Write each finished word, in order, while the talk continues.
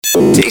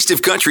Taste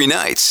of Country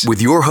Nights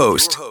with your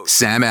host,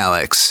 Sam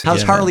Alex.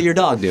 How's Harley, your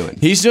dog, doing?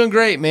 He's doing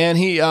great, man.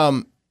 He,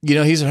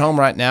 he's at home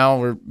right now.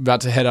 We're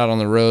about to head out on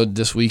the road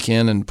this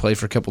weekend and play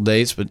for a couple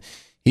dates, but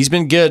he's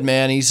been good,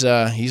 man. He's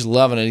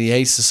loving it. He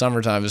hates the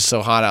summertime. It's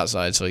so hot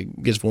outside, so he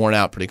gets worn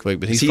out pretty quick.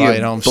 But he's probably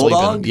at home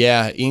bulldog? sleeping.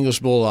 Yeah, English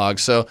bulldog.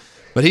 So,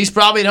 but he's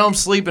probably at home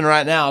sleeping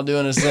right now,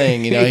 doing his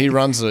thing. He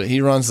runs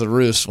the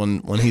roost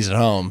when he's at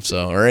home,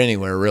 or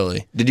anywhere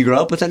really. Did you grow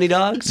up with any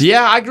dogs?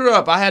 Yeah, I grew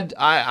up. I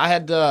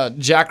had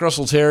Jack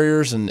Russell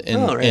Terriers and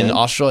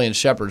Australian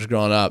Shepherds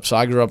growing up. So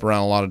I grew up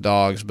around a lot of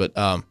dogs. But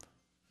I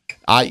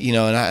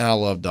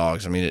love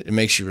dogs. I mean, it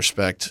makes you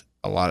respect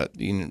a lot of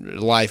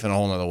life in a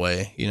whole other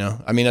way.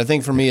 I mean, I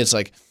think for me, it's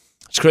like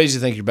it's crazy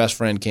to think your best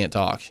friend can't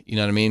talk. You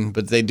know what I mean?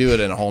 But they do it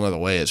in a whole other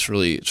way. It's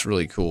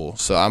really cool.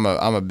 So I'm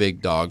a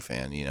big dog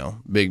fan.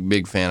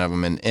 Big fan of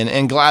them,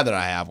 and glad that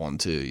I have one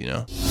too.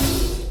 You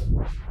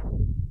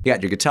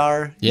got your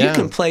guitar. Yeah. You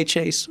can play,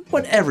 Chase,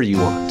 whatever you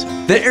want.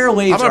 The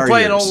airwaves are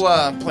yours. I'm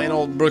gonna play an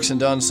old Brooks and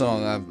Dunn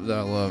song that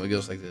I love. It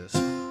goes like this.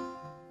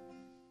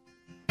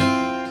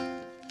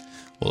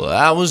 Well,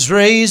 I was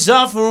raised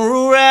off of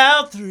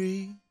Route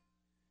 3,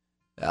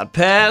 out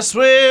past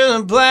where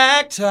the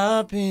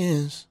blacktop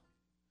is.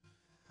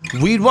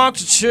 We'd walk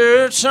to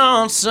church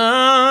on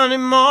Sunday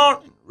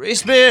morning,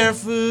 race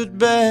barefoot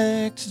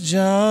back to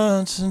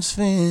Johnson's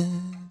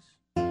Fence.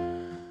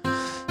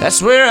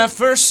 That's where I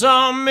first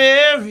saw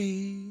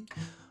Mary,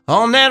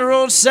 on that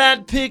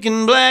roadside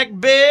picking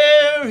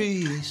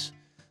blackberries.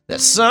 That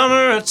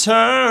summer I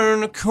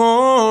turned a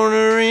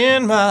corner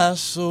in my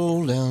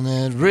soul down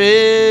that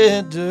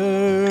red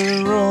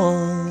dirt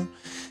road.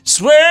 It's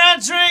where I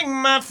drank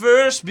my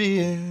first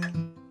beer.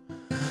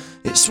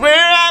 It's where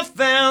I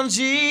found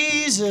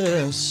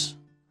Jesus.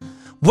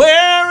 Where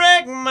I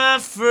wrecked my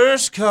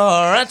first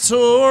car, I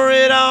tore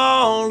it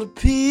all to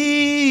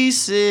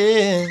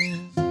pieces.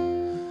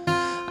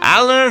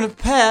 I learned a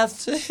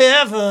path to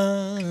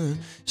heaven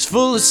is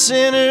full of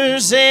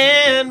sinners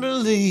and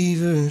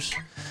believers.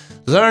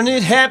 Learned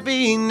that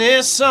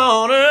happiness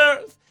on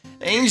earth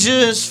ain't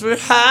just for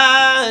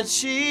high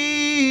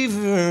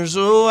achievers.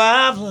 Oh,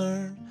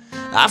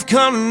 I've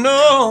come to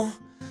know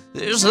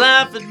there's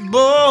life at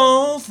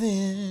both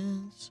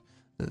ends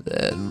of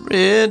that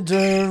red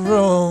dirt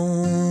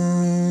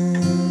road.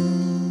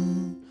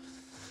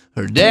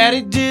 Her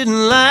daddy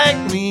didn't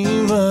like me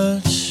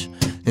much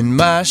in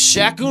my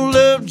shackled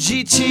up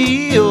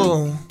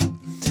GTO.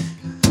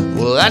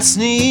 Well, I'd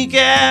sneak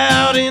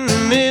out in the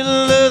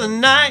middle of the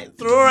night,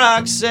 throw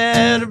rocks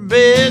at her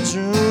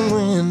bedroom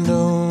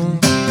window.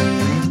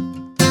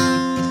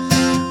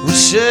 We'd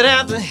shut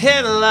out the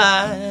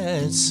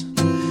headlights.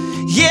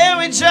 Yeah,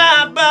 we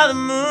drive by the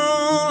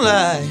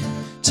moonlight,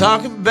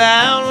 talk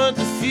about what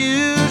the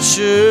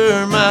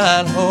future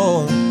might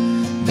hold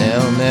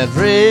down that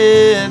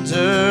red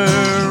dirt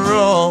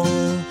road.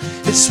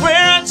 It's where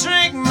I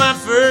drank my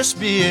first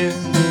beer.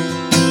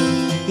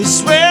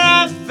 It's where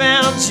I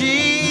found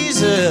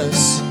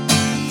Jesus.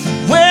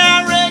 Where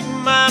I wrecked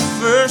my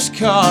first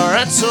car,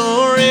 I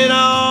tore it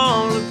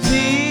all to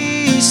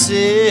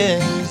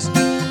pieces.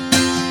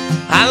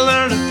 I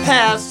learned a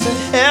path to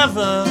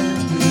heaven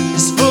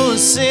is full of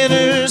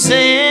sinners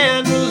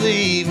and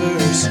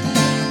believers.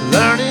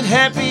 Learning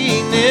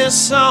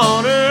happiness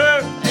on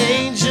earth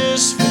ain't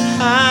just for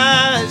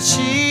high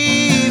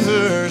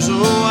achievers.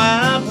 Oh,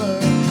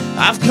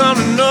 I've come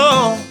to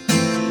know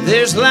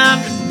there's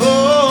life at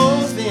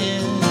both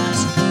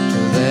ends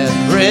of that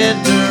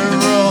red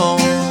dirt road.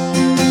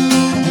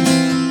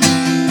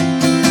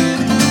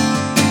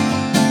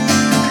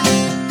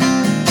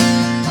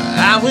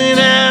 I went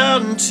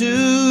out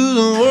into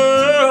the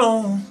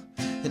world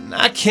and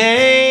I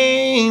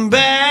came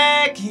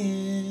back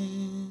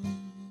in,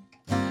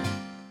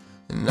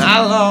 and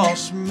I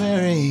lost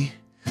Mary,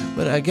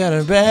 but I got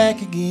her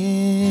back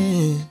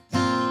again.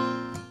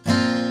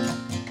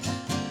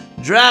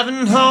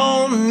 Driving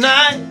home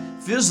tonight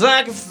feels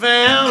like I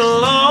found a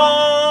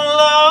long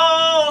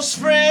lost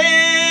friend.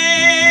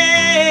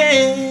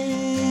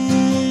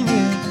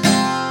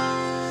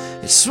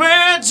 It's where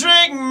I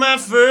drank my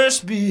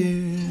first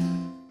beer.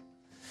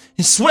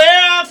 It's where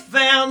I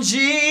found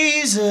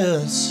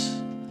Jesus.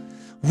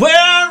 Where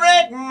I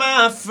wrecked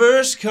my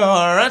first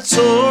car, I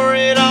tore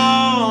it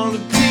all to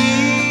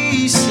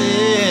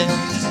pieces.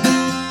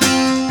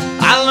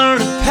 I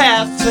learned a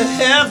path to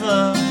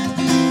heaven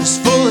is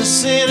full of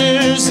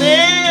sinners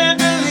and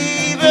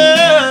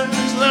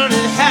believers.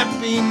 Learning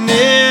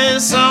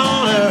happiness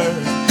on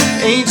earth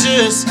ain't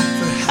just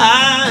for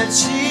high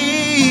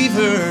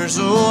achievers.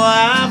 Oh,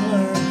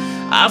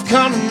 I've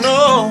come to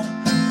know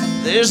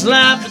there's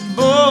life at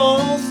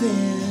both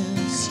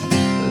ends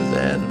of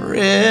that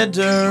red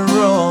dirt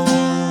road.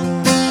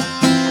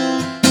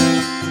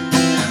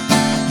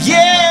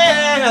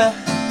 Yeah,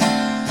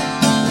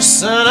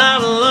 son,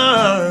 I've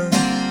learned,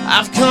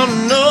 I've come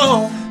to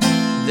know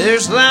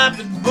there's life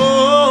at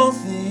both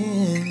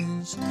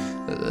ends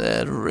of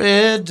that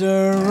red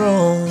dirt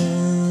road.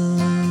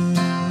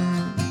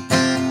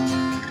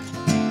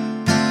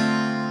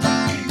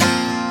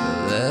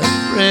 That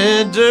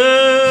red dirt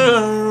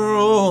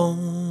girl.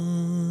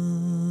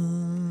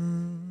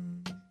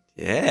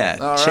 Yeah,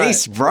 All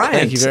Chase right. Bryant.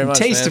 Thank you very much,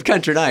 Taste man. of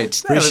Country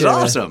Nights. That Appreciate was it, man.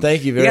 awesome.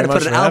 Thank you very You got to much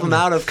put an for album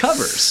having me. out of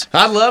covers.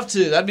 I'd love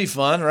to. That'd be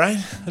fun, right?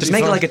 Just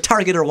make it like a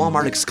Target or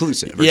Walmart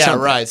exclusive. Or yeah,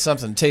 something. right.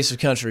 Something Taste of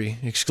Country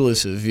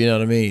exclusive. You know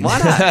what I mean? Why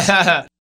not?